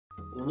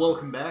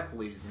Welcome back,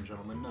 ladies and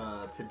gentlemen.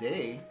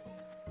 Today,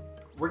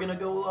 we're gonna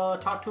go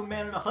talk to a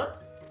man in a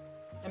hut,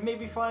 and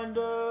maybe find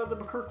the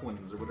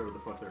Bacurquins, or whatever the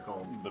fuck they're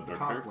called. The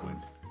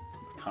Bacurquins?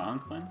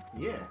 Conklin?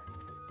 Yeah.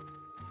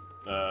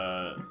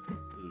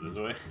 Is it this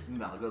way?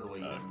 No, go the way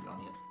you haven't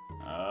gone yet.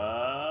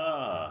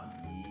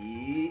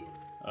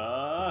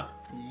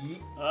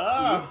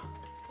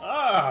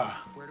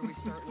 Where do we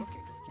start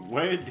looking?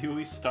 Where do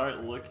we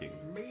start looking?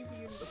 Maybe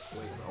in the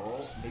place.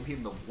 Oh, maybe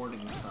in the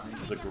warning sign.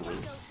 The group.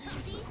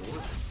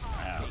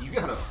 Wow. You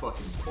got a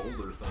fucking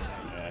boulder thing.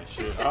 Yeah,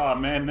 shit. Oh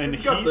man, then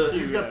he's got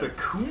the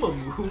Kuma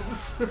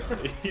moves.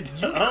 You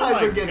guys oh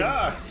are getting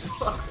god.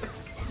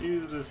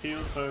 Use this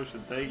heal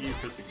potion. Thank you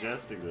for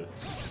suggesting this.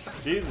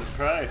 Jesus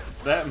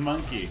Christ, that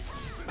monkey.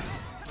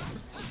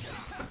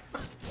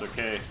 It's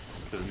okay,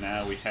 because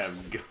now we have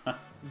gun.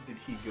 Did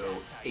he go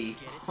ape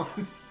on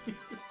you?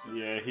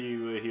 Yeah,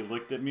 he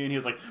looked at me and he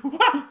was like,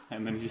 "What?"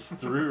 And then he just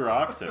threw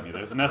rocks at me.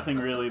 There's nothing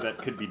really that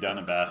could be done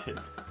about it.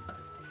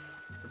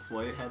 That's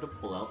why I had to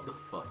pull out the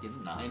fucking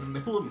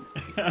 9mm.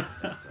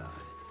 That's odd.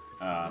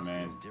 Aw, This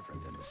man. feels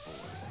different than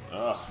before.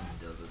 Ugh.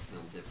 Does it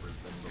feel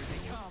different than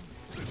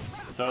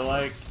before? So,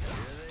 like,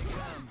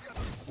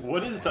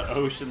 what is the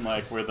ocean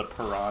like where the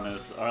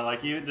piranhas are,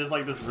 like, even just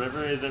like this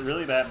river? Is it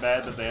really that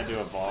bad that they had to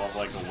evolve,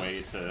 like, a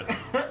way to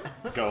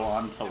go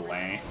on to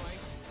land?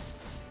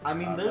 I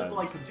mean, they're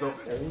like the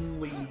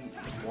only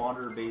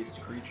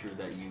water-based creature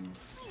that you've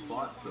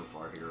fought so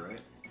far here, right?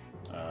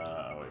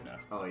 Oh, wait, no.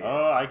 Oh, yeah.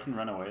 Oh, I can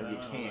run away though? You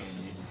can,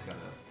 you just gotta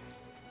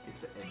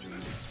hit the edge of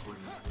the screen.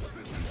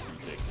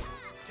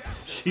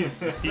 She's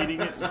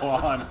beating it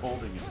while I'm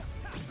holding it.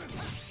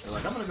 They're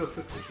like, I'm gonna go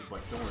cook this. She's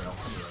like, don't worry, I'll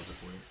tenderize it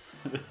for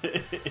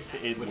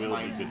you. It With will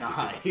my be good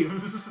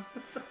knives.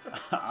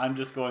 I'm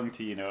just going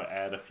to, you know,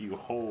 add a few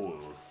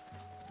holes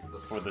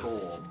for the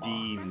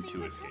steam box.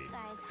 to escape.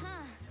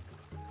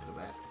 Go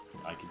back.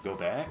 I could go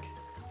back?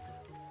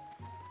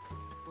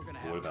 We're gonna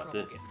What have about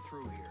trouble this? getting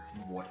through here.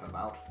 What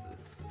about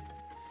this?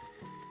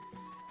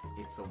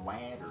 It's a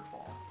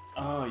waterfall.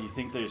 Oh, you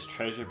think there's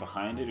treasure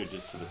behind it or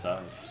just to the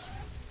side?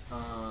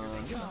 Come on,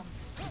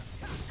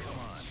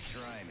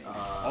 try me.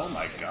 Oh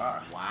my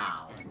god.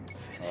 Wow.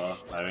 Well,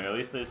 I mean, at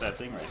least there's that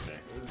thing right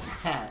there.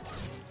 That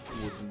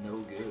was no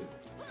good.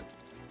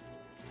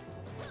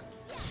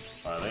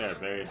 Oh, they are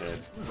very dead.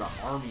 This is an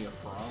army of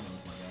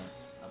piranhas, my guy.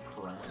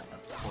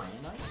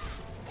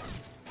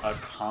 A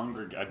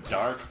A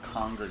dark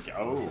congregation.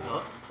 Oh.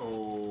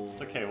 Uh-oh.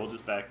 It's okay, we'll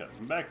just back up.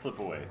 Backflip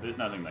away. There's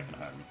nothing that can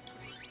harm me.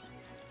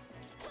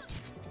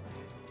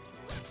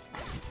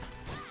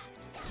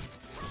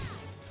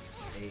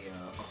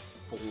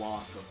 A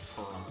flock of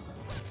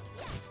piranhas.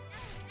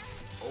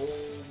 Oh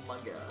my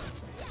god.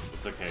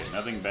 It's okay,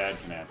 nothing bad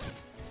can happen.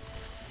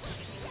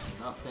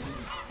 Nothing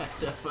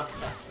bad about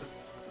that.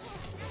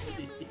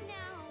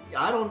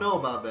 I don't know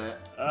about that.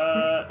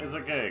 It's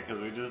okay, because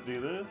we just do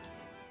this.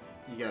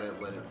 You gotta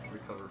let it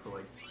recover for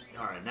like...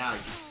 Alright, now you...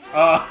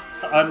 Oh,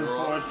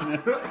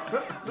 unfortunate.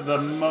 The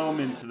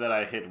moment that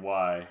I hit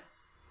Y,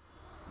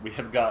 we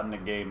have gotten a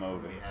game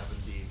over. We have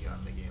indeed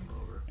gotten the game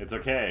over. It's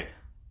okay.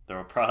 There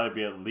will probably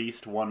be at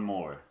least one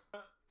more.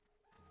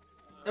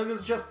 It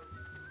was just...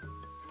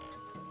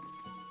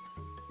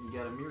 You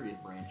got a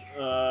myriad branch.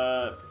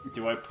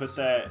 Do I put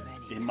that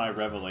in my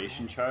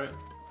revelation chart?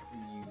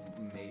 You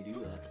may do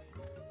that.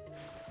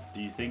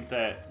 Do you think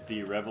that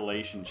the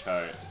revelation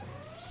chart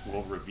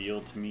will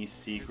reveal to me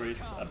secrets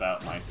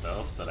about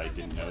myself that I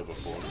didn't know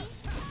before?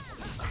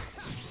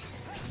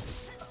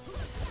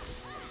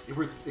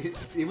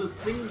 It was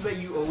things that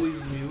you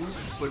always knew,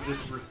 but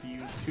just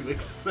refused to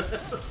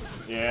accept.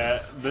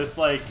 Yeah, this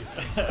like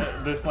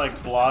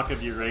block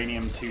of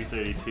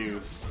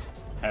uranium-232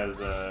 has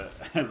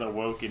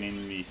awoken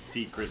in me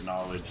secret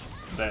knowledge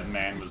that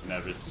man was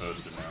never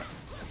supposed to know.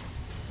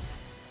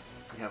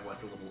 You have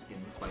like a little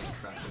insight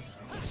tracker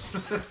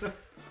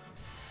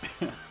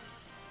now.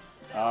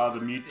 Ah, the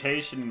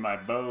mutation in my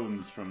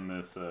bones from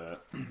this,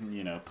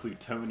 you know,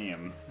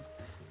 plutonium.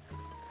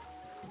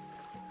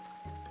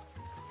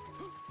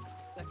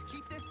 Let's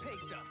keep this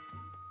pace up.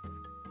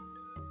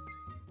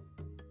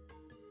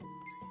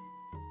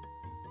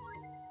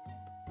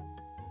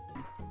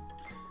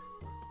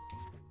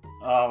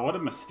 Oh, what a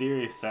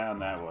mysterious sound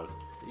that was.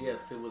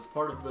 Yes, it was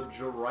part of the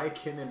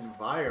Juraikan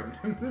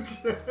environment.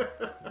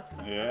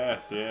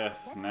 Yes,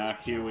 yes. Now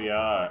here we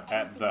are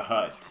at the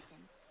hut.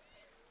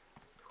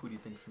 Who do you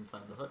think's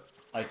inside the hut?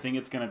 I think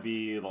it's gonna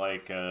be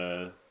like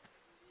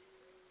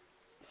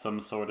some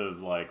sort of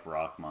like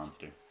rock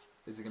monster.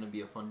 Is it going to be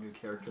a fun new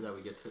character that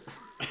we get to...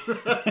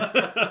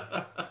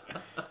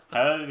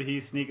 How did he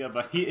sneak up?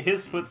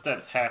 His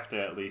footsteps have to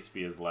at least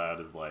be as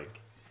loud as like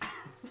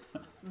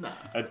Nah.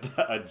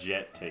 a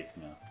jet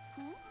taking off.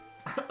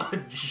 A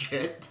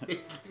jet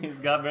taking... He's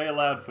got very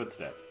loud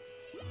footsteps.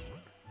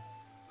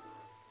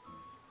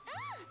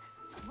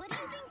 What do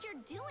you think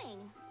you're doing?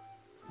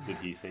 Did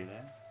he say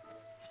that?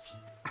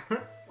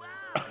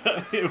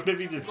 What if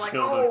he just like,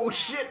 killed oh us?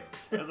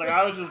 shit! It's like,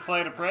 I was just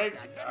playing a prank.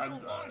 It's been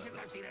so long since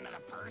I've seen another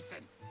person.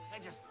 I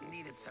just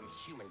needed some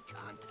human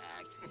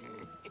contact.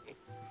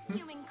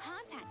 Human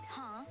contact,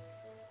 huh?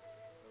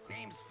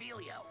 Name's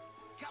Filio.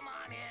 Come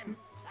on in.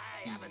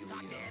 I haven't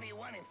talked to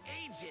anyone in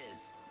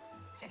ages.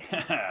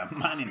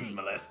 My name's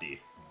Molesty.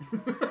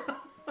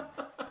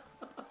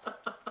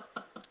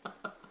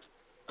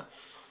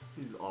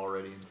 He's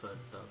already inside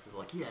his house. He's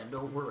like, yeah,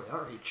 don't worry, I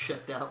already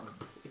checked out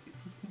the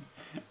place.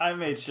 I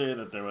made sure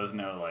that there was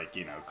no, like,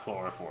 you know,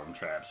 chloroform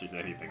traps or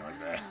anything like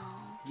that.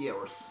 Yeah,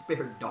 or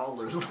spare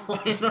dollars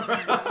lying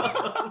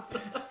around.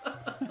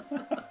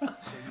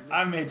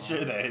 I made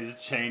sure that his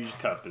change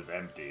cup is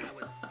empty. I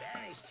was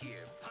banished here,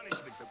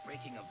 punishment for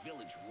breaking a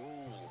village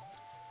rule.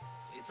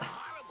 It's a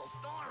horrible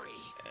story.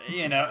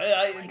 You know,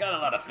 I got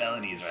a lot of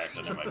felonies racked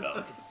under my As you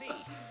belt. can see,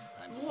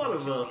 A lot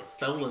of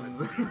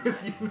felons in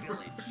this universe.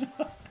 village.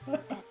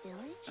 That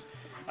village?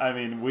 I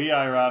mean, we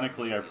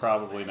ironically are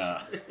probably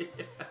not.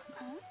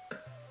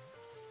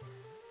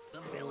 The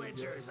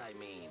villagers, I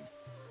mean.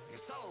 They're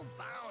so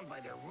bound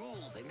by their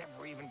rules, they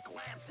never even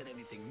glance at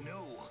anything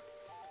new.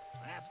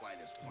 That's why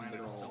this planet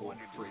is so They're all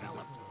afraid of,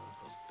 underdeveloped.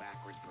 Those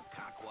backwards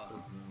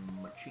Burkakwa.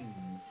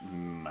 Machines.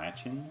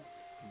 Machins?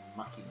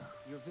 Machina.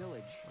 Your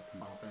village. Like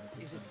Final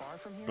Fantasy. Is it far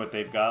from here? But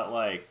they've got,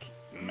 like,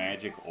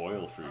 magic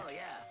oil fruit. Oh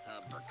yeah,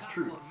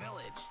 true. Burkakwa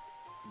village.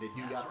 They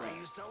do That's got where that. I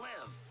used to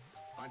live.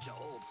 Bunch of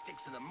old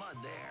sticks in the mud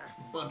there.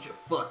 Bunch of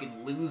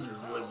fucking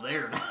losers live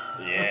there now.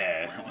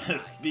 Yeah.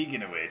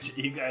 Speaking of which,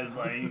 you guys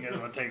want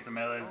to take some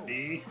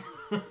LSD?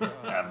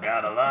 I've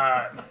got a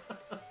lot.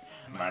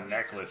 My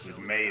necklace is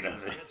made of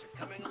it. Planets are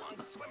coming along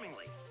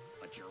swimmingly,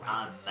 but you're right.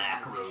 On the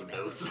civilization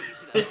macrodose.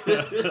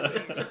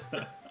 hasn't reached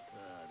that.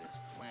 This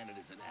planet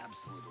is an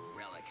absolute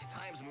relic.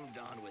 Time's moved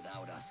on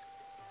without us.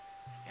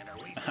 And our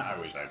research I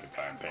wish I is could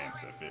find stand pants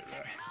for that it. fit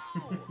right.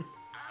 No,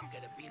 I'm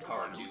gonna be the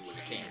Hard one to who when you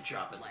changes can't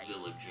shop this at the place.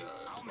 village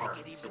I'll make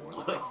department it store even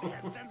more though.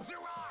 advanced than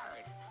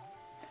Zerard.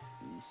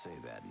 You say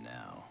that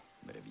now,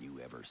 but have you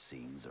ever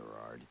seen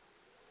Zerard?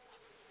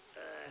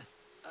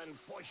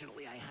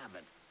 Unfortunately, I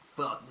haven't.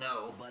 Fuck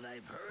no. But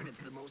I've heard it's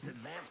the most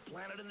advanced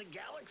planet in the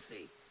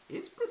galaxy.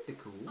 It's pretty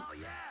cool. Oh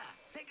yeah!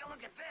 Take a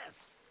look at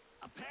this!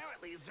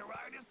 Apparently,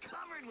 Zerard is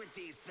covered with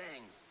these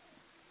things.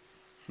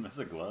 That's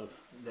a glove.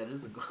 That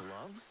is a glove.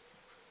 Gloves?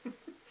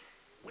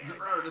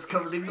 Zerard is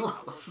covered in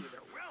gloves.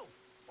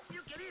 You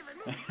can even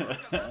move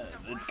close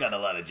above It's got a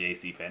lot of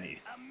J.C. Penney.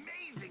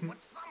 Amazing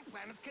what some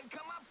planets can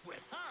come up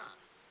with, huh?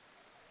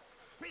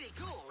 Pretty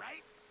cool,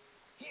 right?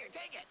 Here,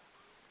 take it.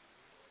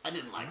 I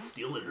didn't like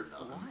steal it or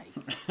nothing.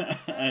 Why?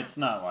 It's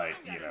not like,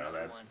 you know,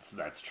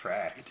 that's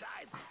tracked.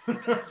 Besides, you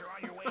guys are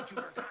on your way to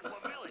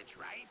Burkakwa village,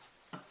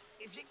 right?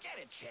 If you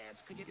get a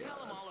chance, could you tell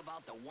them all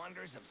about the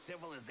wonders of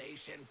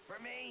civilization for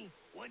me?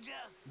 Would ya?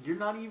 You're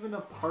not even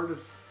a part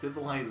of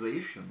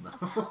civilization, A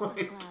though. power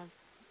Like, glove.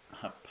 A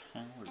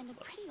power And a glove.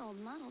 pretty old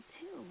model,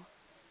 too.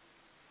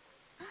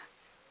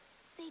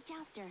 Say,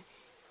 Jouster,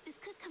 this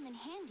could come in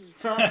handy.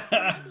 Maybe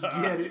you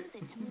Get could it. use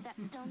it to move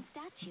that stone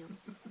statue.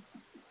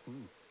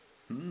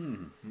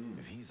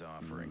 If he's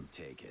offering,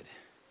 take it.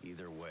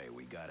 Either way,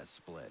 we gotta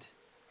split.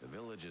 The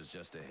village is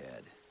just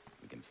ahead.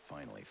 We can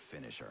finally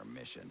finish our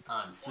mission.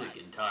 I'm sick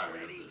and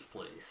tired of this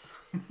place.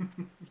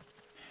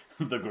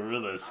 The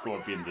gorillas,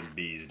 scorpions, and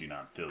bees do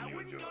not fill I me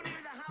with wouldn't joy. go near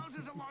the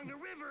houses along the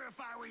river if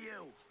I were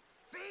you.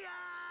 See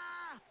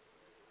ya!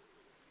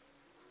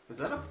 Is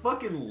that a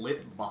fucking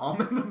lit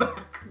bomb in the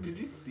back? Did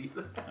you see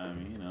that? I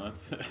mean, you know,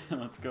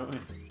 let's go.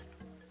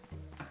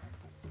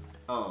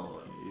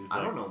 Oh, He's I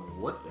like- don't know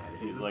what that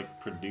is. He's like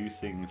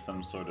producing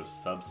some sort of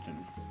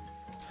substance.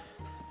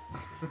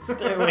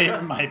 Stay away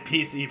from my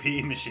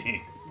PCP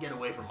machine. Get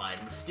away from my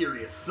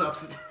mysterious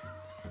substance.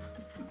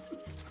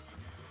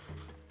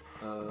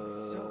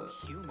 So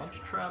human. Let's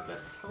try that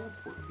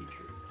teleport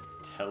feature.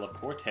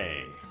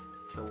 Teleporte.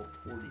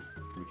 Teleporty.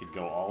 We could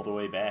go all the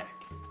way back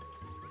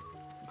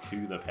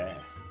to the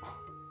past.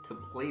 To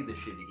play the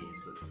shitty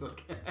games that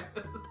suck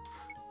ass.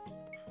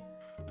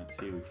 Let's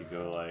see, we could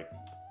go like...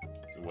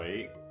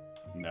 Wait.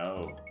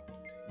 No.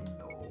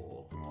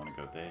 No. We want to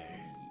go there.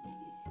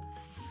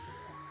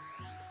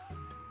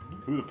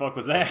 Who the fuck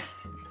was that?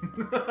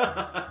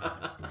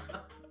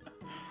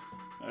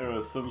 There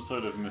was some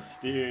sort of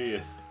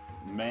mysterious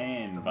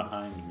man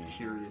behind me.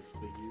 Mysterious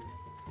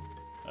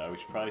figure. We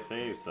should probably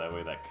save so that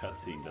way that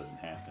cutscene doesn't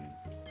happen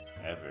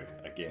ever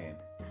again.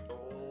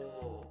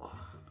 Oh.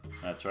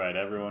 That's right,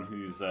 everyone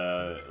who's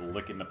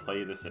looking to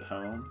play this at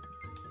home,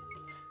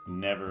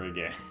 never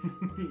again.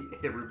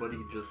 Everybody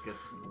just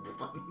gets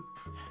one.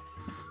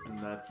 And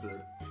that's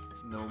it.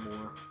 No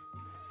more.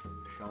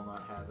 Shall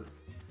not have it.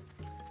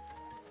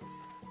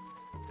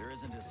 There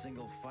isn't a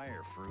single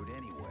fire fruit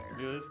anywhere.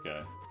 Look at this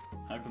guy.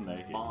 How come they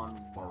hit?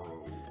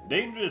 Bonboro.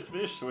 Dangerous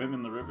fish swim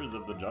in the rivers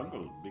of the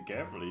jungle. Be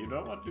careful, you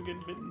don't want to get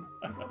bitten.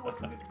 I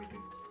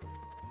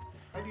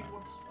did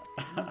once.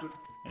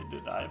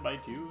 Did I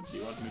bite you? Do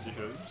you want me to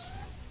show you?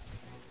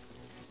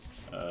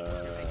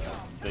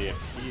 They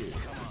appear.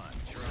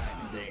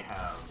 They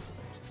have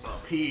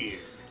appeared.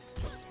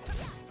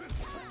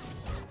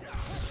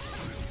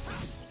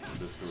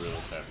 This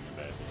gorilla's having a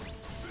bad day.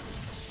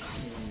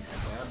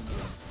 Sad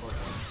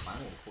fucking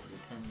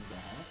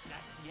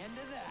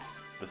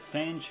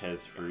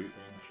Sanchez fruit.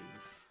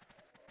 Sanchez.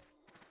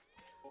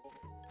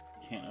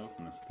 Can't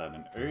open this without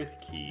an earth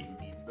key. You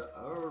need the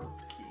earth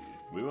key.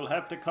 We will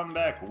have to come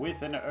back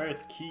with an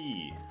earth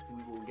key.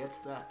 We will get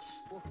that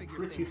We'll figure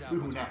pretty things out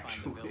soon, once we find the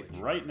actually. village.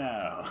 Right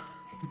now.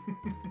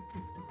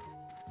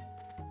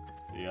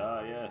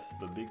 Yeah, yes,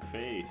 the big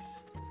face.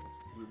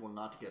 We will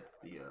not get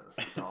the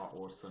star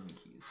or sun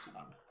keys soon.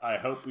 I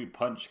hope we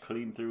punch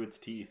clean through its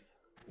teeth.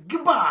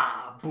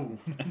 Goodbye! Boom!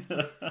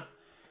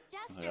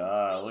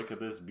 Ah, look at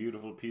this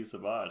beautiful piece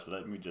of art.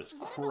 Let me just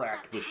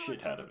crack the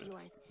shit out of it.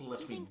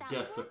 Let me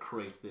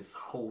desecrate this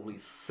holy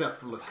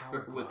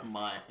sepulchre with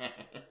my hand.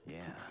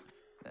 Yeah,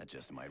 that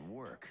just might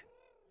work.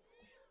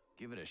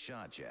 Give it a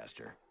shot,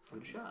 Jaster.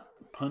 Good shot.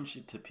 Punch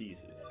it to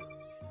pieces.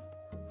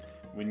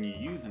 When you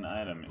use an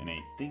item in a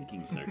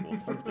thinking circle,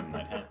 something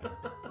might happen.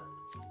 A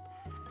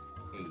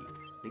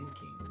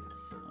thinking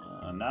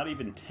circle. Not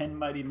even 10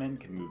 mighty men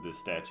can move this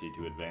statue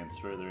to advance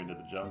further into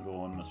the jungle.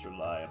 One must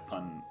rely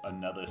upon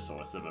another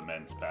source of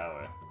immense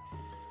power.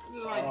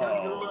 Like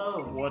a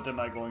glove. What am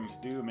I going to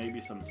do? Maybe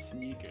some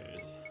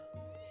sneakers.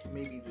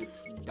 Maybe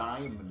this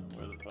diamond.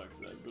 Where the fuck's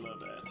that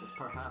glove at?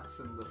 Perhaps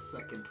in the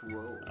second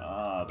row.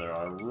 Ah, there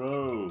are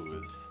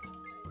rows.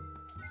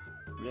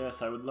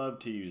 Yes, I would love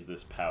to use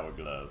this power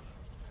glove.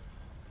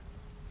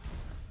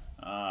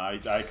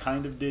 I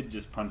kind of did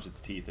just punch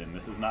its teeth in.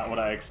 This is not what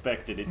I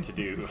expected it to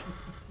do.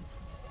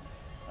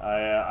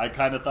 I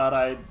kind of thought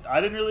I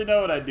didn't really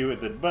know what I'd do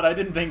with it, but I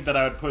didn't think that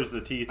I would push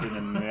the teeth in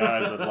and the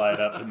eyes would light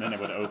up and then it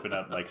would open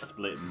up like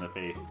split in the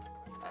face.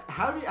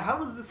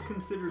 How is this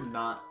considered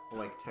not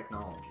like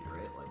technology,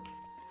 right?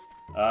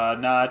 Like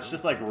Nah, it's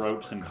just like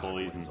ropes and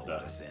pulleys and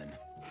stuff.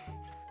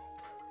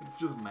 it's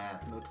just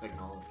math, no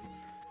technology.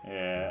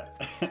 Yeah.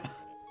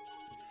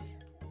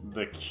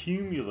 The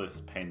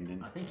Cumulus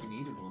Pendant. I think you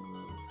needed one of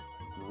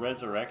those.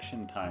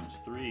 Resurrection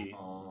times 3.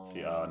 Oh. Let's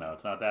see, oh no,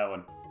 it's not that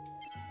one.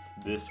 It's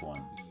this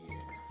one. Yes.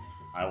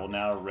 I will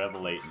now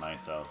revelate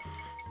myself.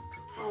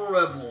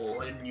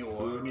 Revel in your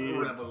Who needed-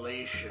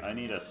 revelation. I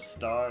need a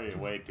star.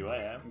 Wait, do I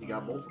have? You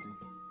got both of them.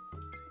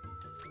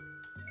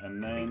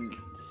 And then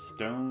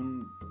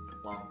stone.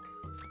 Clonk.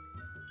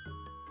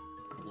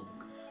 Clunk.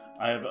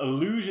 I have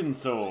illusion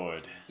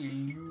sword.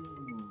 Illusion.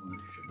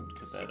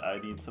 Because that I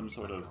need some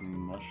sort of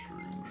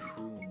mushroom.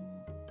 Shroom.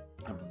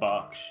 A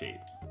box shape.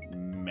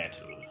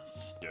 Metal.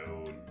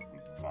 Stone.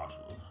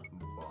 Bottle.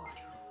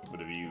 What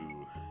have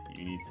you?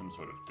 You need some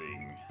sort of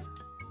thing.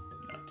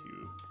 Not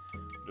you.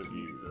 What have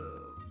you? He's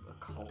a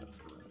cauldron.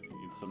 You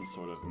need some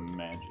sort of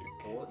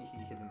magic. Or he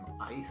hit an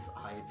ice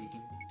eye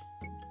beam.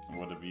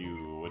 What have you?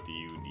 What do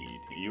you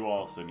need? You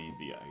also need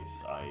the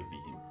ice eye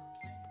beam.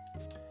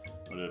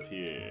 What if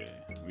here?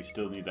 We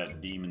still need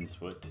that demon's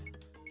foot.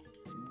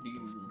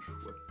 Demon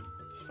foot.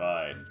 It's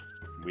fine.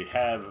 We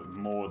have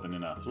more than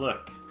enough.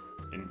 Look,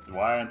 and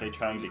why aren't they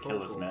trying to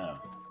kill us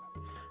now?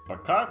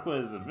 Bakakwa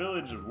is a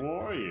village of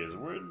warriors.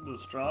 We're the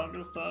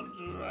strongest on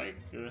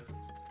Jamaica.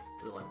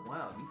 They're like,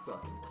 wow, you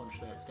fucking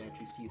punched that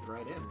statue's teeth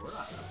right in. We're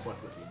not gonna fuck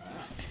with you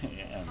now.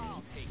 Yeah, I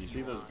mean, you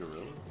see those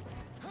gorillas?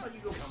 How'd you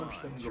go punch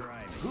them? me.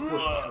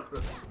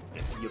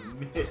 You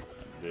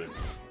missed. Dude,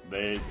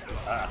 they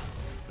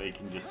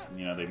can just,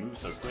 they move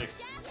so quick.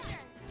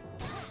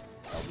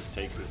 I'll just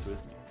take this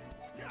with me.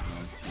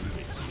 Those two,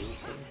 they heal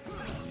quick. Who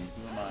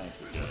am I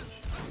to judge?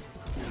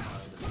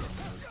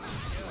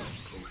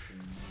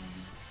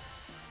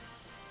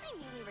 I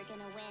knew we were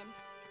gonna win.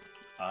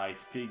 I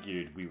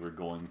figured we were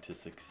going to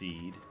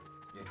succeed.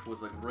 It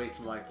was a great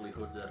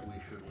likelihood that we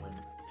should win.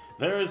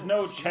 There is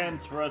no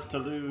chance for us to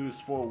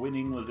lose, for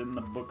winning was in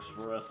the books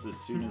for us as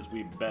soon as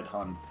we bet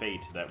on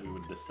fate that we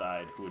would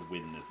decide who would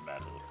win this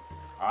battle.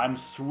 I'm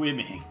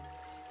swimming.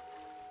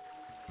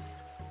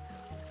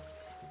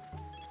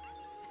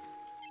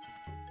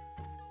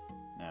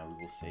 Now we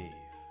will save.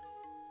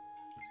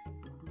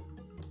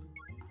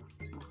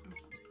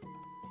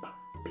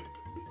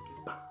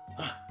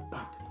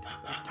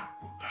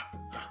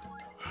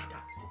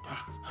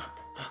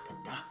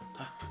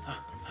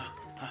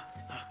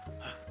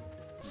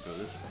 Go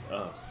this way.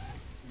 Oh.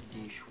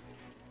 Yeesh.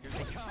 You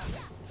think I'm gonna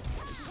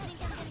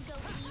go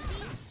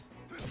easy?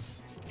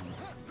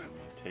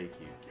 Take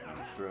you and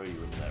throw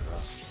you into that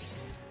rock.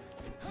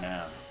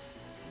 Now,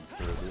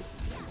 throw this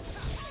in you.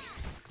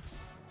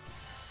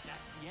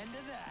 That's the end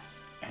of that.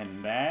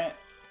 And that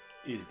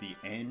is the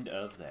end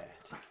of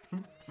that.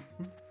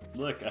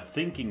 Look, a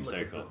thinking Look,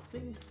 it's circle. a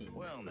thinking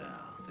Well, circle.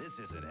 now, this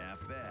isn't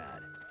half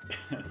bad.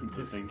 The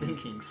This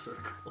thinking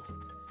circle.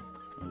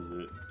 What is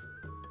it?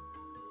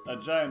 A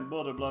giant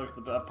boulder blocks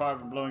the apart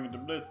from blowing into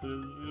blitz.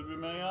 There's gonna be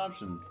many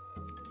options.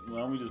 Why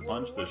don't we just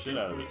punch the shit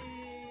out of it?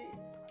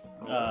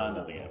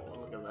 Nothing happened.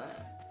 Look at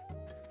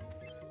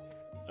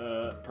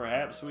that.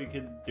 Perhaps we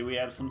could. Do we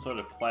have some sort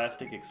of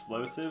plastic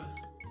explosive?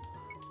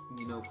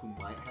 You know who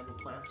might have a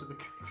plastic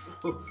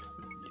explosive?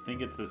 You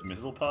think it's this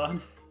missile pod?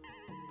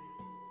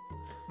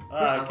 I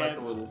I like can't.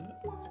 the little...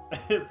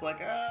 It's like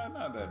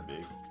not that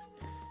big.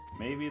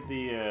 Maybe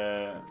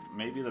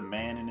the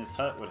man in his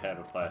hut would have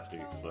a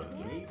plastic explosive.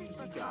 Where is this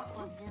Maybe he got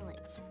Bakakwa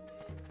village?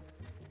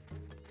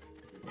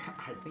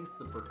 I think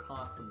the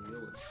Burkott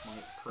village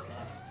might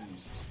perhaps be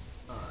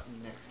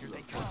next to the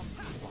Come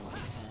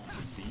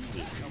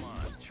on,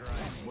 try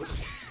me.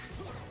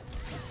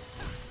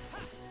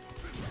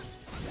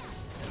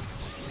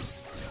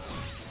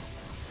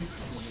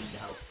 When in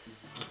doubt,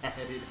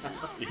 get it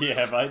out.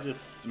 Yeah, if I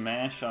just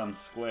smash on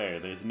square,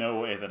 there's no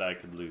way that I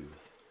could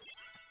lose.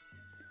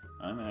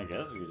 I mean, I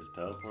guess we could just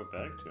teleport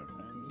back to him,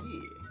 right?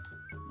 Yeah.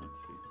 Let's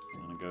see.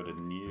 I'm gonna go to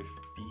near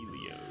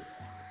Phelios.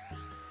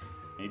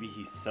 Maybe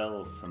he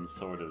sells some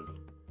sort of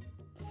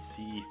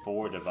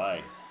C4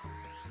 device.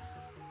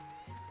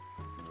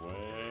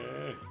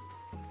 Where?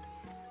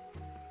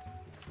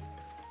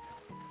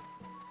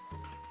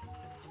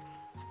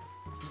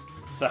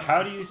 So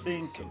how do you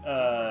think,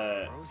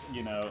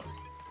 you know,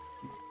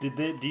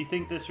 do you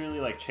think this really,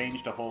 like,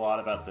 changed a whole lot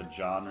about the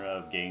genre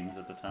of games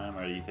at the time?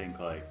 Or do you think,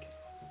 like,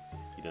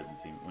 he doesn't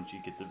seem, once you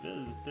get the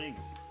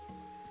things?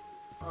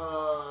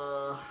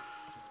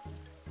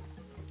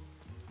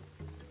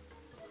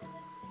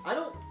 I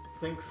don't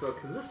think so,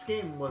 because this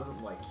game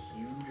wasn't, like,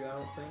 huge, I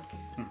don't think.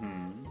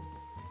 Mm-hmm.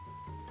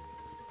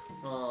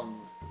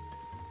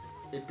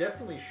 It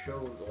definitely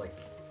showed, like,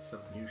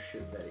 some new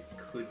shit that it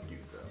could do,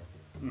 though.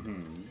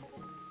 Mm-hmm.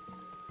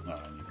 Oh,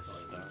 I need to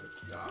stop.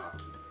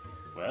 Stock.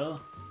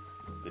 Well,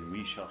 then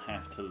we shall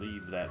have to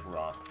leave that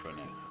rock for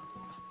now.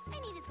 I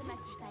needed some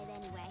exercise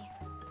anyway.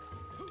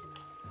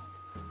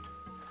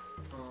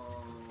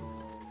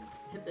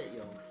 Hit that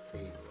young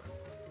save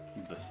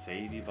button. The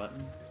savey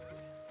button?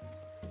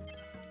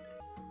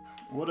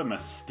 What a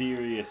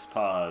mysterious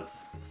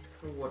pause.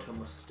 What a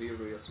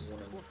mysterious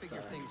one. We'll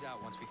figure things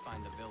out once we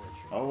find the village.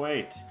 Oh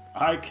wait,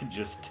 I could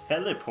just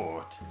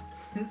teleport.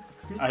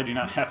 I do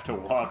not have to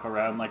walk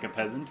around like a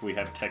peasant, we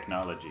have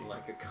technology.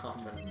 Like a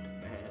common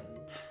man.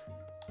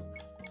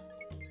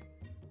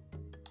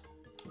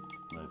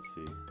 Let's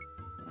see.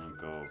 I'll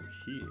go over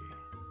here.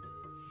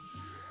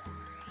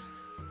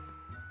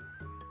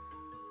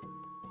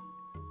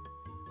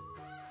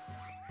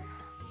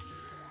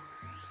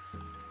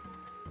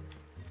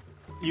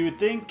 You would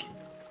think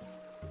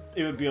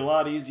it would be a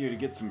lot easier to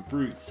get some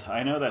fruits.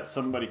 I know that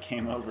somebody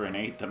came over and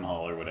ate them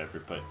all or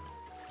whatever, but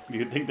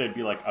you'd think there'd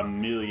be like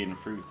 1,000,000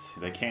 fruits.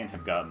 They can't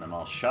have gotten them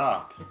all.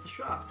 Shop. It's a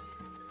shop.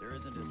 There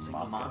isn't a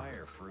single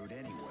fire fruit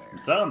anywhere. I'm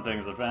selling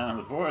things I found in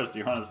the forest. Do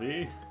you want to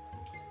see?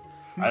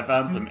 I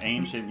found some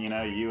ancient, you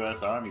know,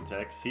 U.S. Army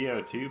tech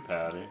CO2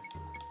 powder.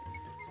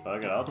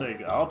 Fuck it, I'll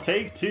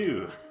take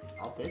 2.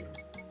 I'll take it.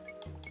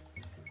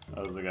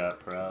 Also got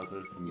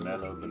paralysis and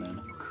mellow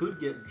banana. You could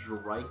get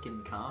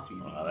Dryken coffee.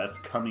 Wow, that's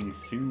coming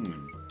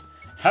soon.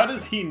 How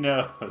does he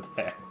know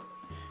that?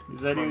 He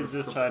said he was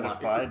just trying to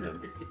find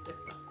him.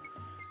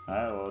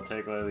 Alright, well, we'll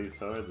take one of these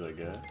swords, I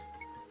guess.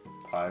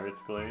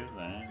 Pirate's glaives,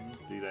 and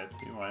do that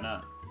too, why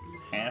not?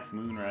 Half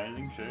moon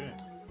rising, sure.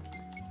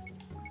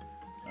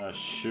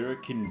 Sure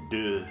can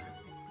do.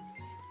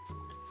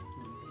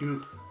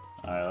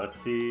 Alright,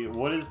 let's see.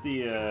 What is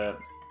the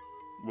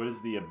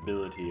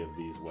ability of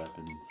these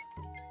weapons?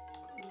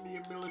 The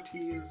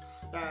ability is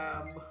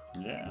stab.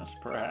 Yes,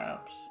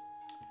 perhaps.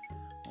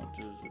 What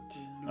does it?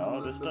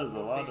 Oh, this does a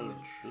lot of.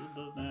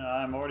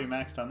 I'm already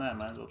maxed on that.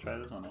 Might as well try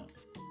this one out.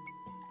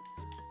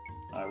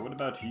 Alright, what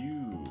about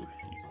you?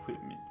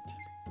 Equipment.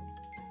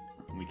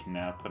 We can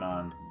now put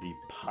on the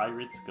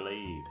Pirate's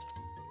Glaives.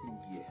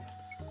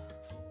 Yes.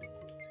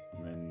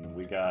 And then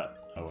we got.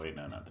 Oh, wait,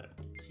 no, not that.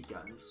 He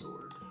got a new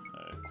sword.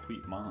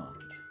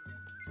 Equipment.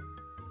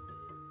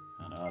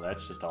 I know,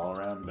 that's just all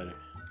around better.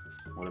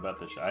 What about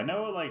the shirt? I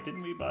know, like,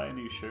 didn't we buy a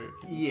new shirt?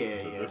 Yeah,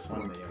 so yeah. This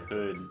one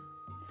could.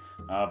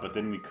 But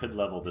then we could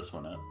level this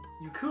one up.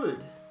 You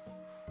could.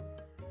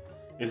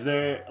 Is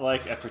there,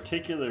 like, a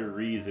particular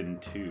reason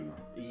to?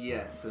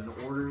 Yes, in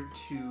order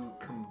to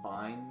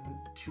combine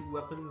 2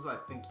 weapons, I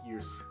think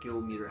your skill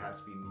meter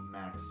has to be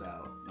maxed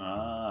out.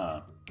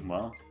 Ah,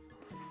 well,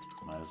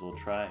 might as well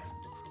try.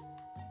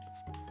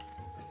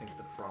 I think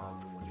the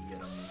frog, when you get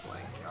him, is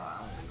like, I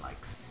only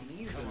like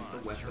season the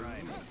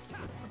weapons.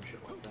 Some shit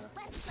like that.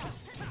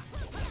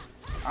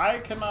 I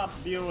cannot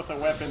deal with a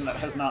weapon that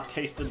has not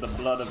tasted the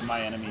blood of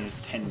my enemies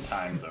 10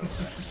 times over.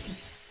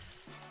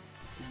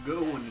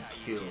 Go and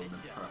kill,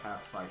 and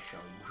perhaps I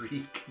shall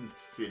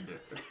reconsider.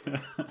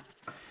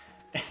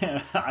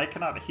 I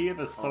cannot hear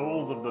the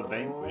souls of the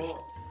vanquished.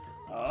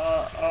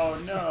 Oh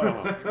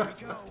no!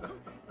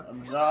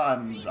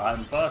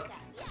 I'm fucked.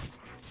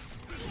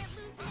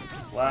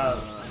 Wow,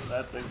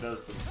 that thing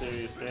does some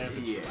serious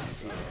damage. Yeah,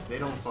 they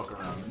don't fuck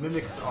around.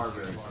 Mimics are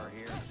very far.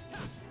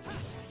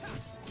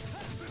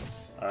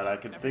 Alright, I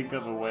can think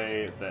of a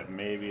way that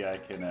maybe I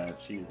can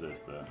cheese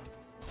this though.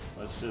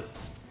 Let's just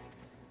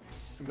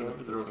go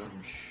for throw this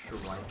some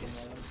shrike in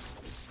there.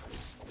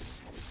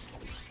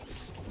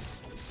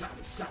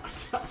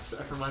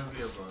 That reminds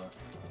me of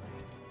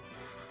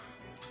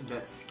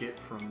that skit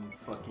from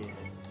fucking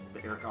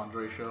the Eric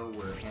Andre show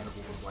where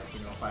Hannibal was like, you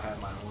know, if I had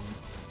my own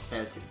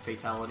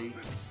fatality,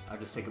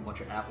 I'd just take a bunch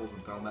of apples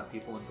and throw them at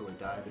people until they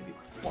died. It'd be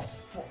like,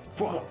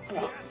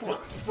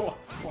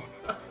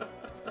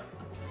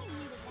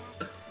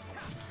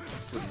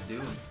 That's what he's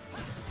doing.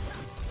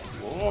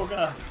 Oh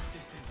god.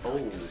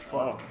 Oh,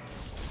 fuck.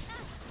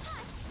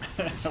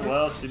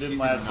 Well, she didn't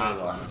last very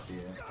long. Last,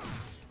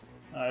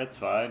 yeah. It's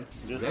fine.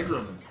 Just...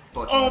 Zegrum is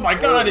fucking... Oh my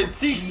god, it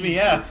seeks me,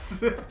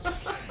 yes!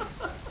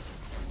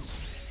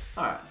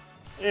 Alright.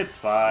 It's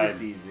fine.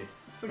 It's easy.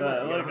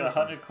 Look,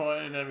 100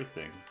 coin and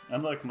everything.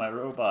 And look, my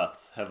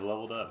robots have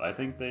leveled up. I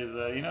think there's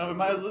you know, we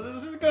might as well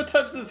just go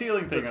touch this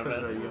healing thing a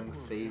bit. Young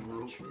save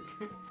real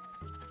quick.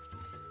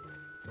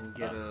 Don't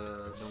get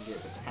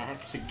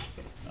attacked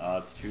again. Oh,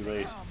 it's too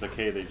late. It's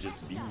okay, they're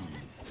just bees.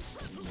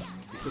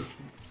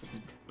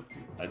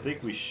 I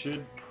think we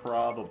should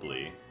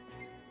probably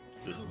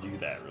just do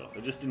that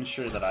just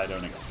ensure that I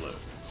don't explode.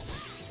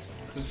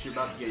 Since you're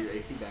about to get your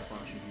AP back, why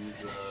don't you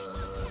use your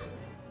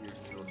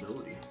new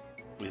ability?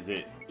 Is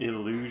it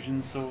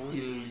Illusion Sword?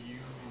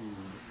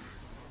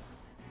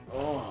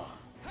 Oh.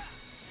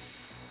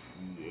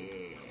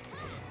 Yeah.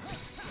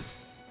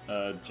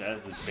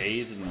 Jazz is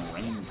bathed in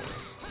rainbow.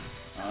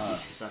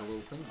 It's that a little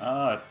thing.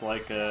 It's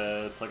like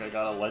I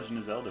got a Legend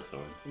of Zelda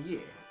sword. Yeah.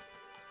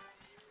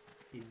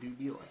 It do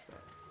be like that.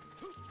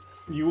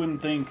 You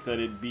wouldn't think that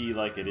it'd be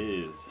like it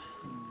is.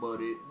 But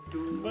it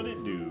do. But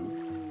it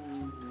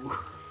do.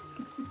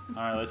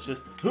 Alright, let's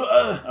just...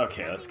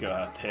 Okay, let's go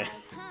out there.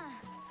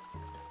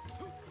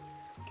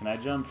 Can I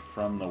jump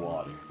from the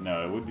water?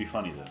 No, it would be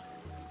funny though.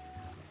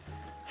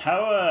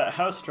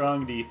 How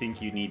strong do you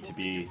think you need to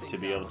be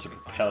able to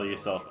propel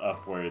yourself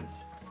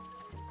upwards?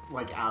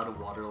 Like out of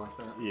water like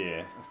that?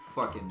 Yeah.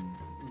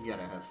 You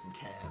gotta have some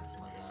calves,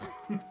 my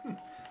guy.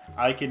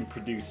 I can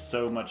produce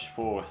so much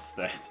force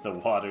that the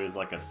water is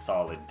like a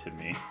solid to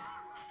me.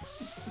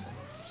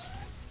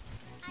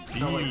 It's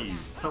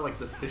not like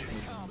the fishermen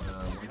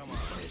in One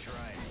Piece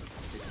fight.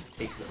 They just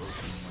take the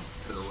ocean and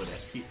throw it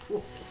at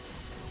people.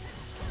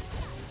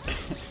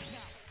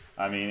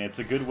 I mean, it's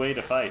a good way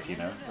to fight, you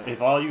know?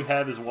 If all you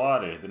have is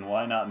water, then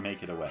why not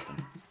make it a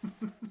weapon?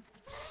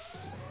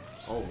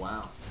 Oh,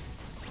 wow.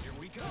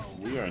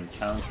 We are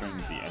encountering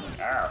the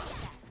enemy. Ow!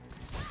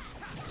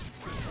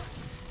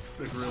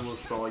 The gorillas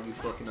saw you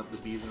fucking up the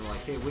bees and were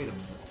like, hey, wait a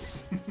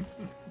minute.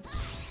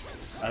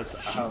 That's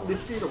She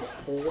lifted a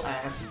whole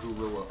ass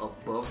gorilla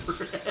above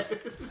her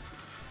head.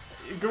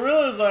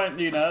 Gorillas aren't,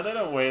 you know, they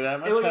don't weigh that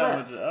much. Hey, look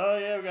at that. Oh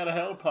yeah, we got a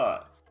hell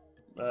pot.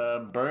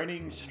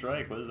 Burning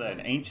Strike, what is that?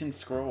 An ancient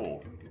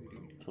scroll.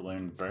 To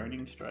learn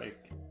Burning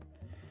Strike.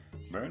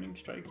 Burning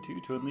Strike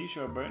 2. To unleash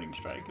your Burning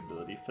Strike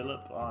ability, fill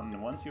up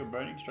on once your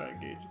Burning Strike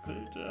gauge is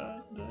cleared,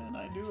 then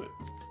I do it.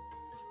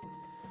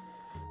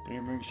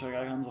 Your Burning Strike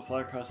icons will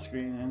fly across the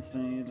screen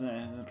instantly,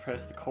 and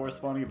press the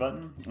corresponding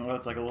button. Oh,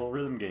 it's like a little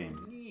rhythm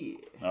game. Yeah.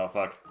 Oh,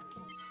 fuck.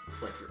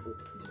 It's like your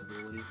ultimate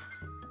ability.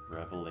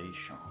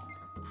 Revelation.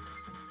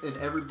 And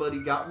everybody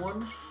got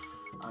one?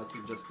 I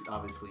suggest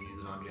obviously use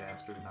it on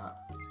Jasper, not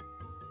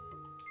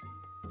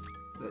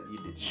that you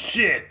did.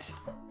 Shit!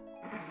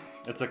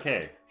 It's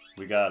okay.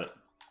 We got it.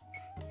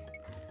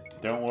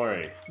 Don't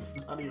worry. It's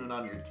not even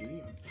on your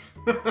team.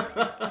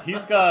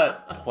 He's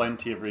got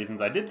plenty of reasons.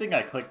 I did think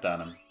I clicked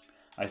on him.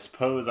 I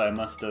suppose I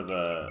must have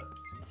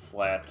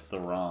slapped the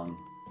wrong.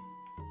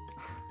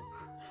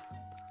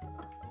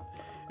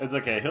 It's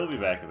okay. He'll be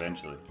back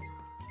eventually.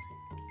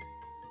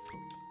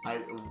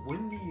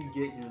 When do you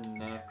get your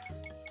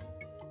next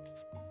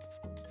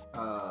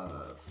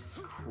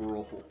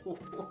scroll?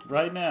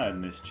 Right now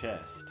in this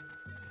chest.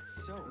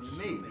 It's so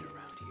Maybe. humid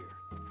around here.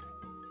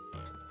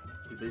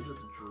 Did they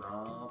just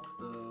drop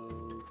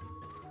those?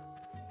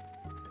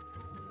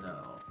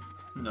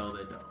 No,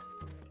 they don't.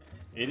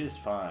 It is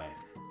fine.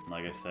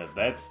 Like I said,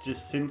 that's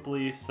just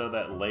simply so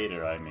that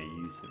later I may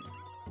use him.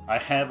 I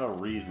have a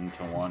reason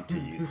to want to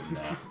use him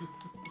now.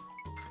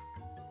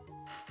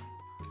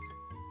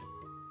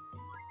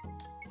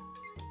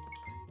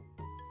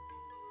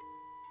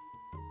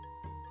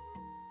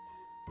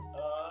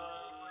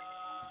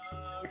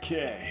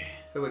 Okay.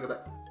 Hey, wait, go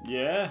back.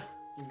 Yeah?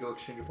 You can go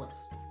exchange your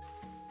points.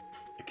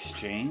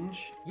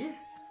 Exchange? Yeah.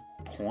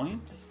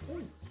 Points?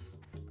 Points.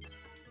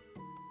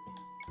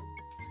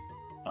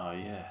 Oh,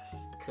 yes.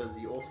 Because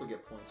you also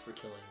get points for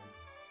killing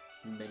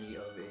many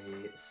of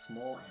a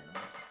small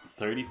animal.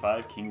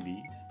 35 king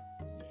bees?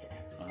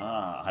 Yes.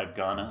 Ah, I've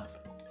gone up.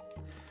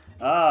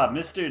 Ah,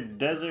 Mr.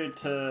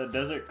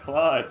 Desert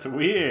Claw, it's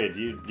weird.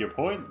 Your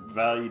point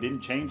value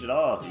didn't change at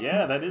all.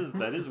 Yeah, that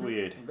is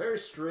weird. Very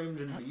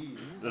strange indeed.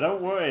 So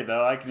don't worry,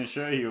 though. I can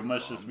assure you it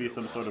must just be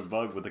some sort of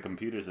bug with the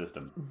computer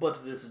system.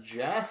 But this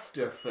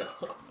Jaster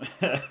fellow...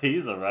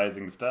 He's a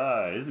rising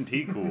star. Isn't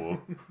he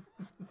cool?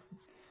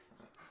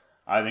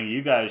 I think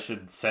you guys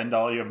should send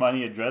all your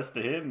money addressed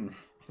to him.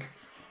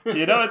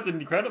 You know, it's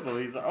incredible.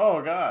 He's...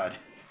 Oh, God.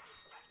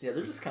 Yeah,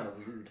 they're just kind of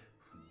weird.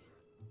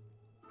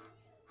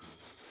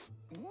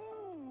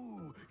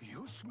 Ooh,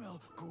 you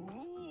smell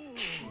good.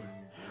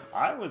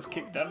 I was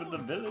kicked out of the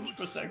village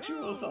for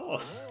sexual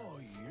assault. Oh,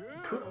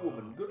 yeah. Good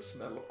woman, good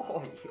smell.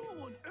 Oh, yeah.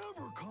 No one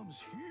ever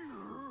comes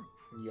here.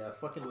 Yeah, I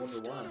fucking Quit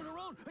wonder why. standing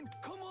around and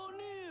come on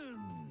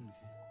in.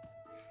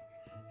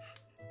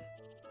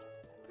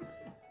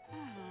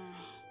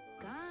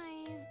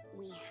 Guys,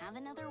 we have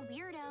another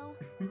weirdo.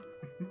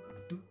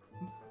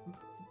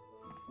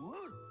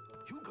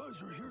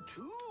 are here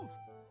too?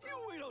 You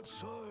wait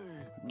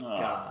outside. Aw.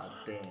 God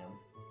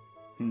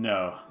damn.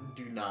 No.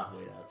 Do not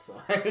wait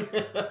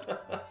outside.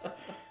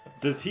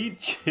 Does he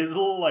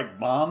chisel like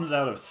bombs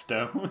out of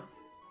stone?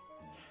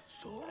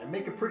 So, I'd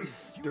make a pretty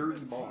sturdy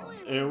bomb.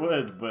 It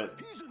would, but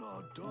he's an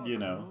odd duck. you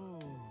know,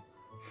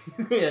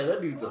 Yeah,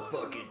 that dude's a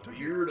fucking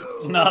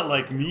weirdo. not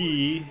like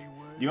me. Do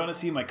you want to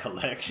see my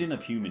collection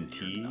of human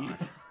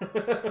teeth? Not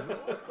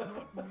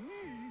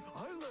me.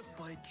 I left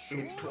by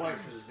It's choice.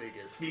 twice as big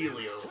as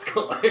Filio's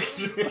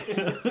collection.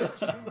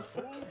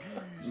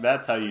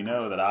 That's how you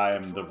know that I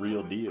am the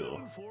real deal.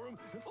 For him,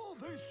 and all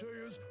they say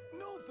is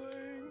no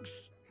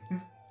thanks.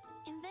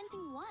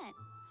 Inventing what?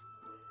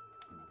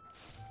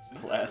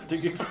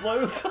 Plastic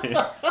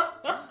explosives.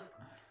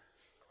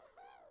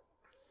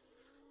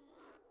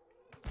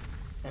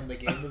 And the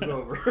game is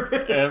over.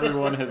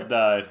 Everyone has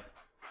died.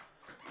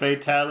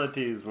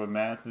 Fatalities were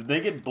mass. Did they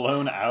get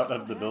blown out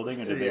of the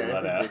building or did they Yeah,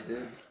 let I out? think they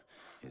did.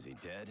 Is he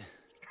dead?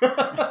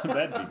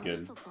 That'd be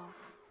good. Unbelievable.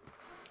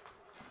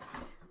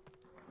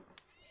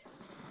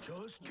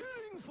 Just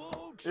kidding,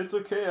 folks. It's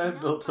okay, I've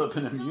built up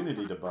an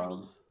immunity to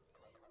bombs.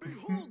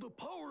 Behold the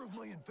power of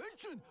my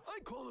invention. I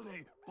call it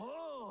a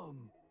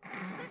bomb.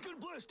 It can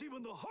blast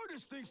even the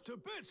hardest things to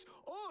bits.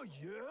 Oh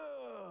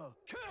yeah.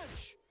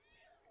 Catch.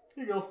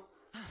 Here you go.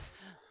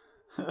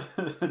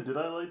 Did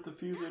I light the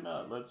fuse or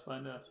not? Let's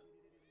find out.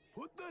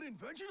 Put that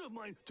invention of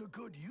mine to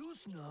good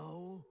use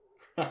now.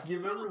 I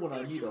give everyone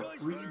I need a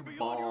free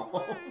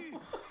bomb.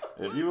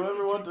 If you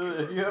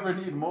ever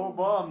need more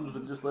bombs,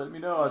 then just let me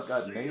know. I've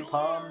got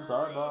napalm,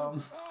 side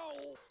bombs.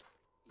 Ow.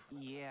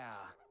 Yeah.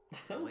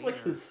 That was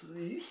like his.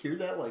 You hear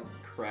that like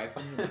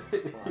cracking in his He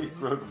spine?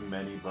 broke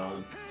many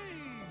bones. Hey,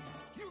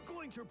 you're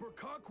going to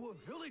Burkakwa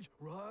village,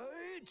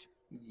 right?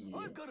 Yeah.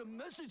 I've got a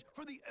message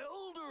for the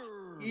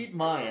elder. Eat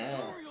my Dario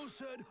ass.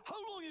 said, "How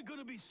long you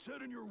gonna be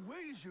set in your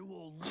ways, you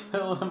old loon?"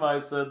 Tell him I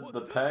said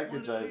the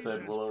package I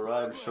said will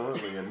arrive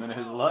shortly, and then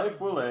his life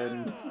will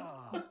end.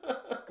 Yeah.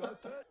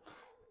 Got that?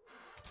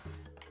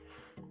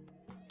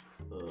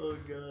 Oh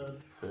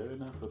god. Fair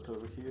enough. What's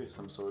over here?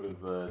 Some sort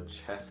of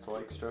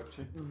chest-like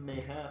structure?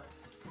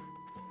 Mayhaps.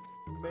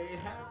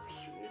 Mayhaps,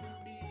 indeed.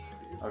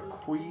 A It's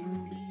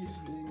queen bee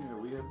stinger.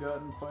 We have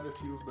gotten quite a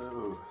few of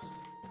those.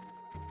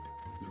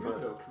 It's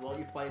weird though, because all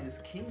you fight is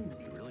king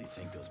bees. You really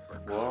think those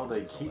Burkakwa Well, they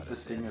will keep let the us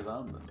in? stingers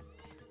on them.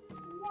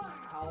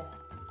 Wow.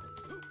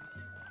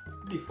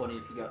 It'd be funny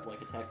if you got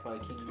like attacked by a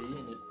king bee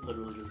and it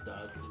literally just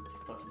died because its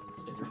fucking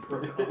stinger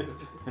broke off.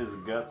 His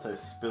guts are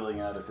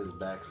spilling out of his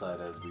backside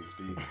as we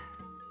speak.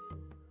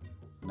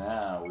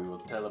 Now we will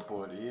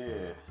teleport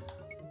here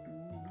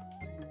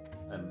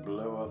and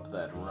blow up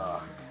that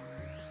rock.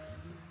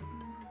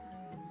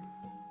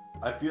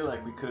 I feel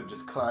like we could have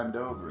just climbed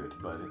over it,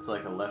 but it's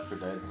like a Left 4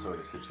 Dead sort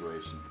of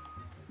situation.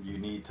 You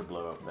need to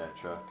blow up that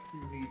truck.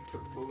 You need to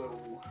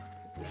blow.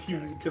 You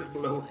need to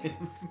blow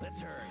him.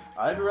 Let's hurry.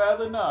 I'd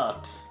rather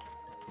not.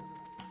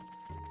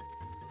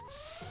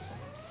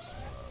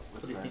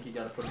 What do you think you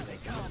gotta put in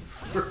that gun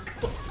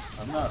circle?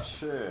 I'm not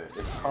sure.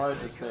 It's hard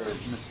to say.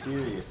 It's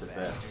mysterious at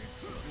best.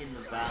 In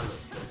the ballad.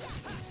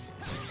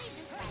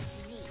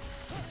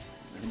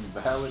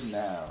 Invalid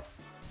now.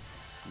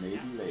 Maybe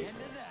later.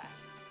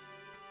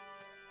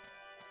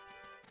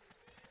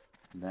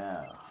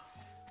 Now,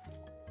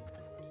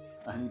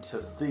 I need to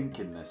think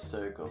in this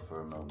circle for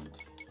a moment.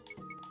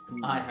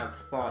 I have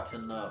thought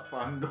enough.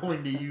 I'm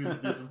going to use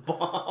this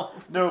bomb.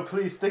 No,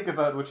 please think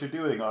about what you're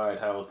doing.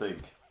 Alright, I will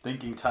think.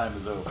 Thinking time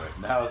is over.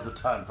 Now is the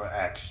time for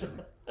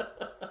action.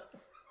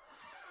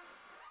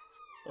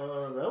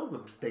 That was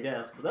a big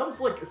ass. That was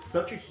like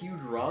such a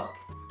huge rock,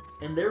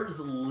 and there's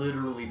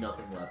literally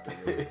nothing left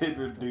of it. It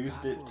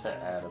reduced it to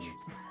atoms.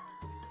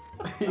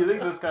 You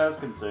think this guy's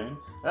concerned?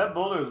 That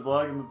boulder is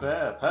blocking the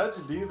path. How'd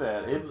you do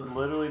that? It's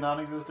literally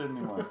non-existent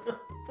anymore.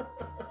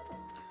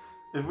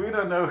 If we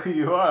don't know who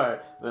you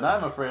are, then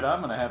I'm afraid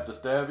I'm gonna have to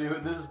stab you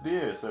with this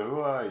spear. So who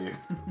are you?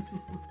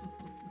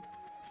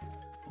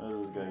 What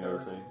is this guy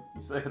gonna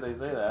say? They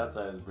say the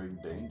outsiders bring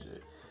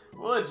danger.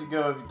 We'll let you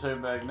go if you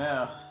turn back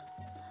now.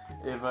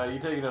 If you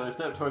take another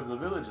step towards the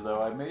village,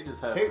 though, I may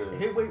just have to.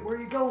 Hey, wait, where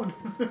are you going?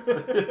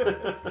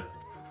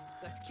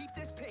 Let's keep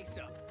this pace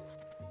up.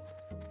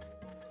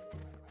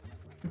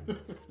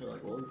 You're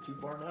like, well, it's too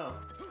far now.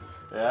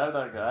 Yeah,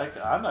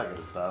 I'm not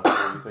gonna stop.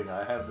 So you think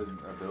I have the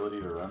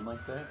ability to run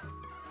like that?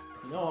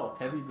 You know how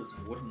heavy this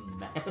wooden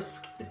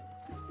mask is?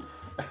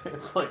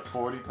 It's like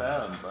 40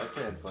 pounds. I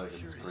can't fucking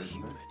Sure is sprint it.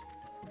 humid.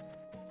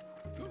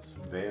 It's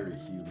very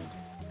humid.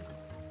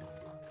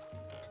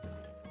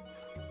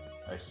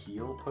 A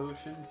heal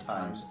potion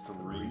times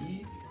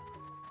 3?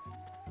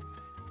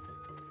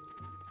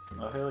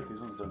 Oh hey, look, these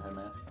ones don't have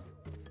masks.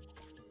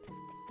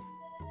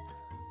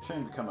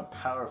 Trying to become a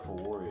powerful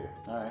warrior.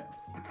 Alright.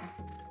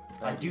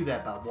 I do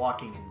that by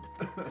walking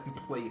in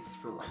place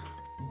for like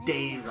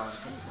days on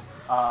end.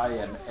 I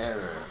am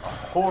error. A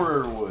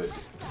horror wood.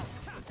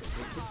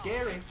 It's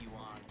scary.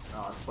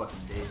 Oh, it's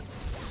fucking days.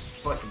 It's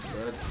fucking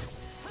dead.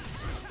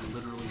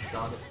 Literally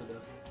shot it to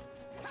death.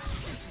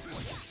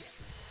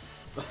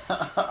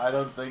 I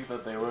don't think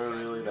that they were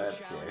really that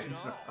scary.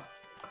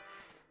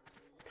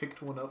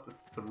 Picked one up,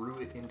 threw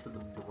it into the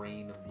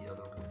brain of the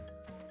other one.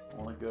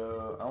 I want to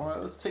go.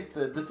 Let's take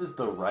the. This is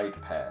the right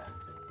path.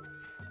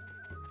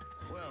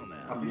 Well,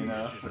 now, You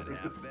know. this isn't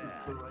half This is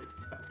bad. the right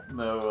path.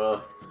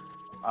 No,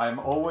 I'm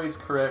always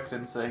correct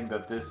in saying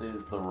that this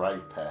is the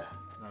right path.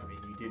 I mean,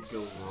 you did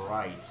go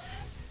right.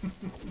 You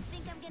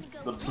think I'm gonna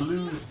go The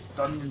Blue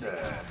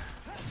Thunder.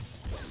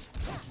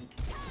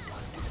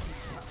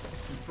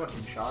 You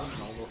fucking shot him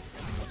and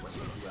almost like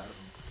you out of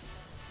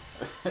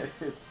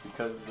him. It's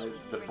because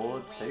the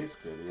bullets taste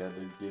good. He had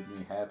to give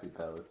me happy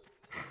pellets.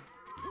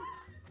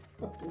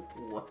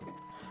 What?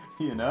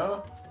 You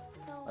know?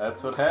 So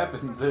That's what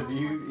happens. If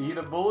you eat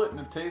a bullet and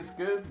it tastes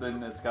good,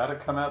 then it's gotta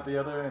come out the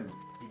other end.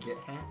 You get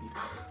happy.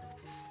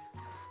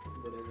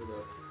 Whatever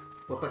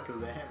the fuck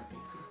that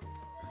means.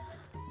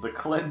 The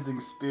cleansing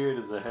spirit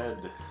is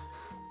ahead.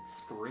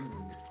 Spring.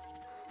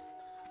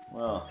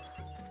 Well,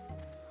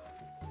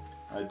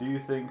 I do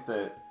think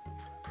that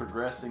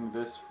progressing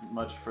this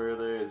much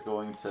further is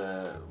going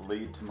to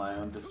lead to my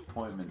own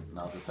disappointment, and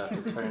I'll just have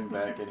to turn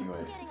back anyway.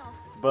 I'm getting all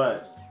sweaty.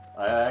 But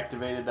I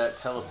activated that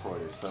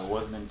teleporter, so it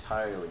wasn't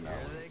entirely Here null.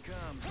 they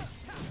come.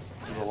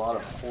 There's a lot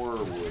of horror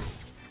wood.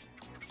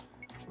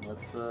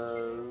 Let's,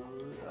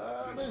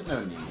 there's no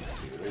need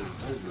to.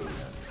 There's really no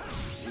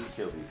need. We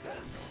kill these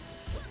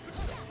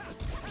guys.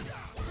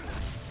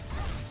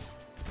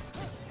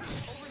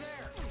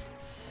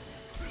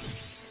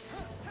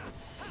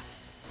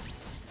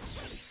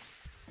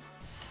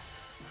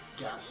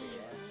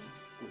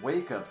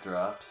 Wake up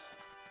drops.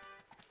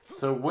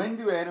 So when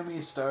do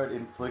enemies start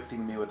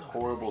inflicting me with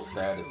horrible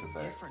status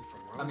effects? Different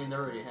from I mean, they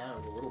roses. already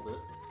have a little bit.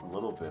 A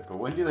little bit, but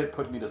when do they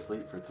put me to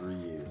sleep for 3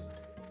 years?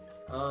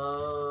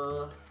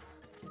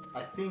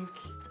 I think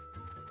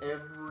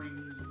every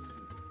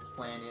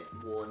planet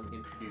will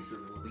introduce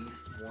at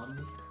least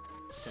one,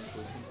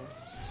 potentially two more.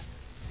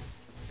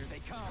 Here they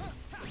come.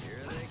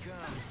 Here they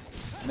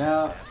come.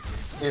 Now,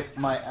 if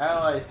my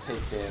allies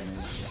take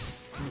damage,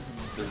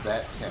 does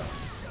that count?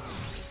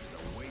 This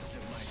is a waste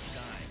of my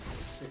time.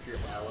 If your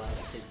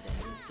allies take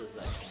damage, does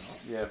that count?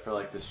 Yeah, for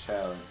like this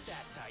challenge.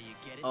 That's how you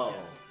get it Oh.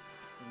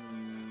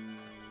 done.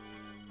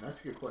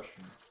 That's a good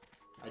question.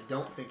 I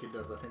don't think it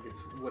does. I think it's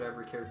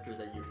whatever character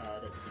that you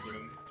had at the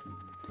beginning.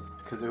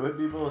 Because it would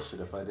be bullshit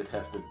if I did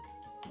have to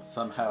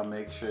somehow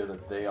make sure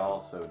that they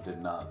also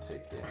did not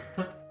take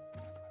damage.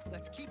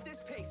 Let's keep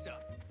this pace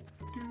up.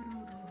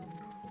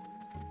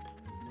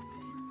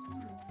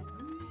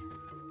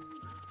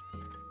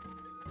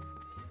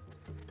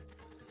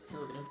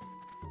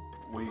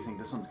 What do you think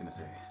this one's gonna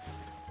say?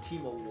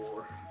 Team of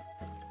War.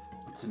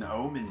 It's an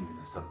omen.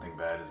 Something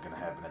bad is gonna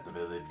happen at the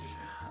village.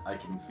 I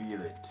can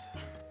feel it.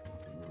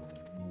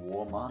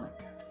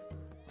 Warmonic.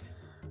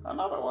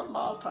 Another one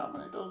last time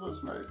when he does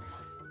this make.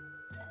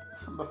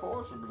 Before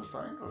it's been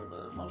stranger,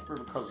 it must be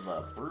because of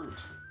that fruit.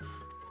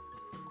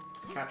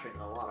 It's catching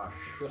a lot of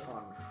shit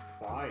on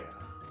fire.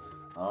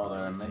 Oh, there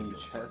are I many think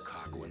those chests.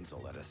 Cockwins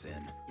will let us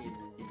in.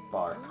 Indeed.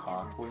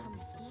 Barcoquins.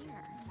 Come here.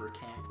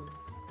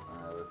 Burcaquins.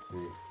 Let's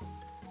see.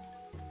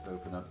 Let's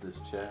open up this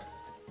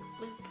chest.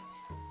 Blink.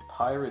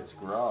 Pirate's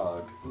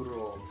Grog.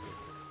 Grog.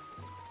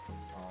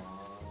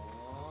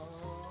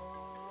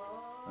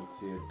 Let's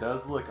see, it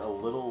does look a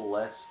little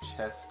less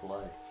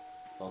chest-like.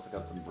 It's also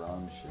got some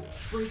bronze shit.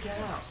 Freak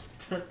out.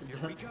 Here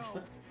we go.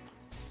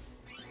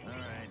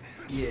 Alright.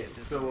 Yeah,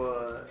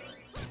 so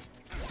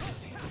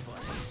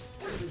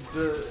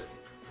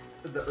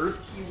the Earth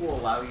Key will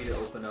allow you to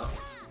open up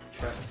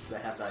chests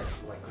that have that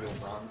like little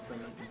bronze thing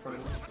in front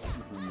of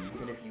them.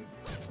 And if you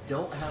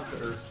don't have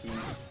the Earth Key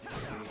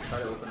and you try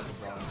to open up a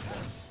bronze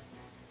chest,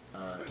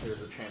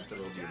 there's a chance that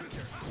it'll be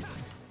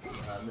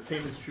and the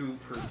same is true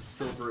for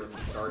silver and the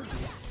star key.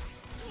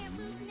 Can't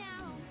lose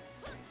now.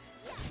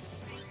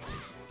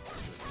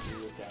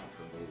 Just look out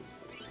for those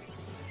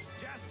ones.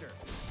 Jester!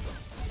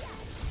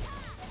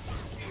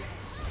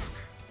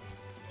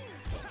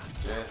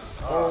 Just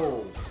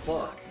Oh,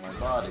 fuck. my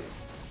body.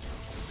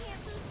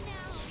 Can't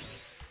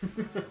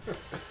lose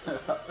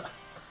now.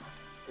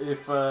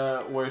 If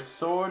where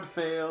sword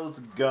fails,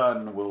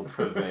 gun will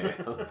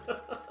prevail.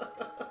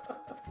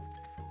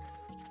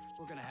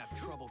 We're gonna have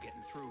trouble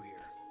getting through here.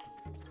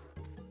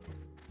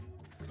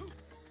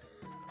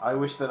 I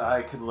wish that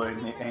I could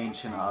learn the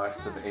ancient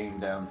arts of aim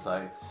down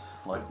sights,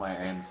 like my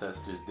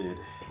ancestors did.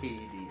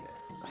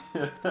 ADS.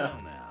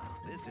 Well now,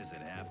 this isn't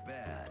half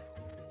bad.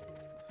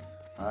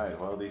 Alright,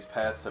 well these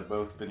paths have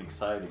both been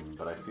exciting,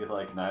 but I feel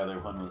like neither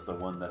one was the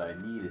one that I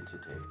needed to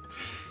take.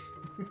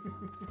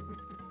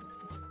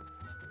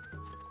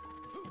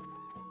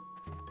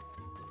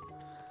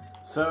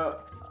 So,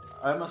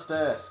 I must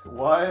ask,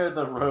 why are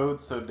the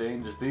roads so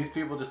dangerous? These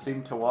people just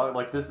seem to walk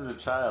like this is a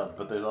child,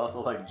 but there's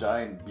also like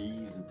giant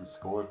bees and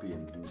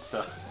scorpions and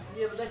stuff.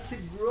 Yeah, but that kid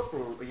grew up,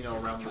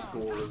 around the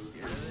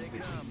doors.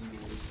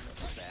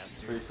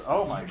 So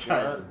oh my Guys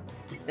god. are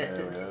There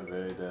dead. we go,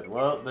 very dead.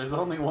 Well, there's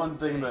only one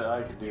thing that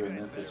I could do in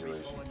this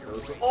situation.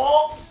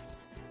 Oh!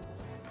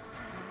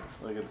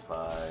 Like, it's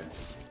fine.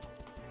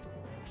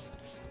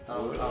 I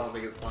don't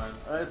think it's fine.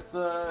 It's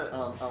I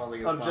don't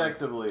think it's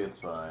objectively, it's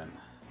fine.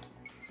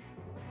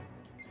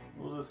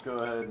 We'll just go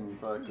ahead and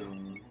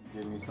fucking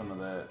give me some of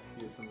that.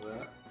 Get some of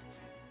that.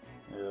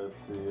 Yeah, let's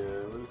see.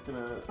 We're just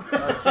gonna.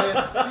 I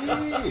can't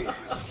see.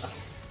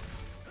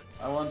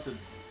 I want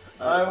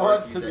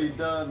to be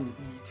done.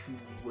 See too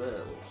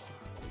well.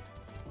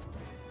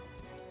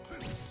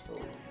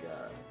 Oh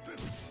god.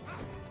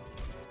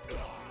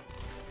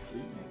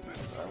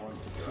 Please, I want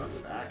to Drop do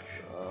an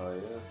action. Oh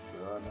yes,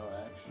 there are no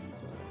actions.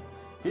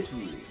 Hit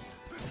me.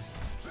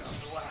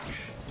 No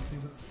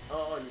actions.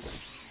 Oh, you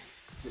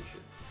good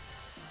shit.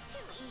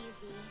 Too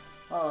easy.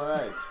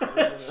 Alright.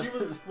 She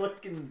was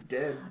fucking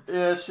dead.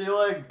 Yeah, she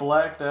like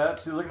blacked out.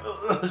 She was like,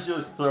 ugh. She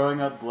was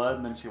throwing up blood,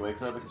 and then she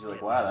wakes up and she's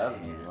like, wow, that was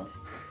an easy one.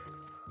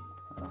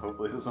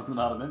 Hopefully this one's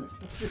not a mimic.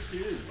 It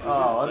is.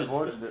 Oh,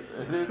 unfortunate.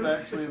 It is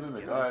actually a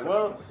mimic. Alright,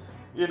 well,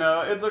 you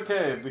know, it's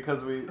okay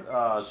because we...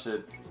 Oh,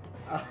 shit.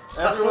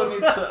 Everyone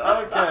needs to...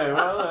 Okay,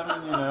 well, I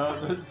mean, you know,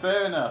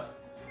 fair enough.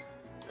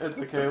 It's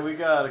okay, we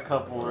got a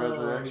couple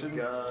resurrections.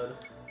 Oh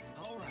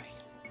god.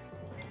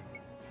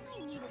 I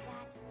needed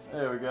that.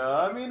 There we go.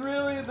 I mean,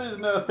 really,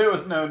 there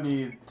was no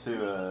need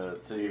to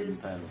even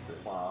pen it.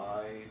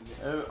 Fine.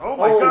 Oh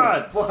my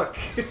god! Fuck!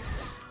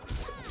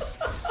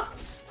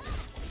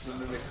 The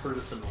mimic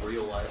Curtis in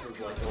real life was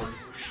like, "Are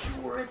you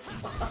sure it's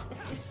fine?"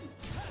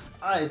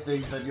 I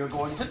think that you're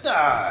going to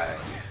die.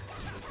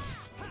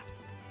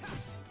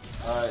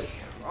 Alright.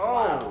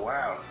 Oh,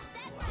 wow.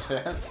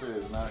 Chester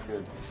is not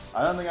good.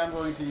 I don't think I'm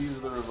going to use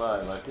the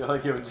revive. I feel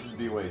like it would just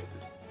be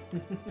wasted.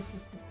 Like,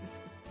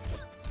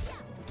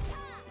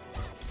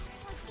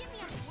 give me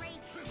a break.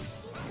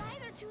 These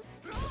guys are too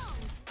strong.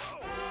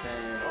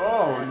 And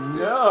Oh that's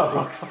no! it,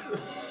 folks.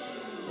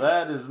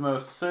 That is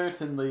most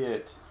certainly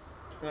it.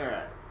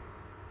 Alright.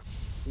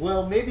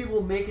 Well, maybe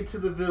we'll make it to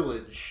the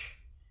village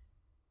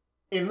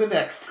in the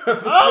next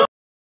episode.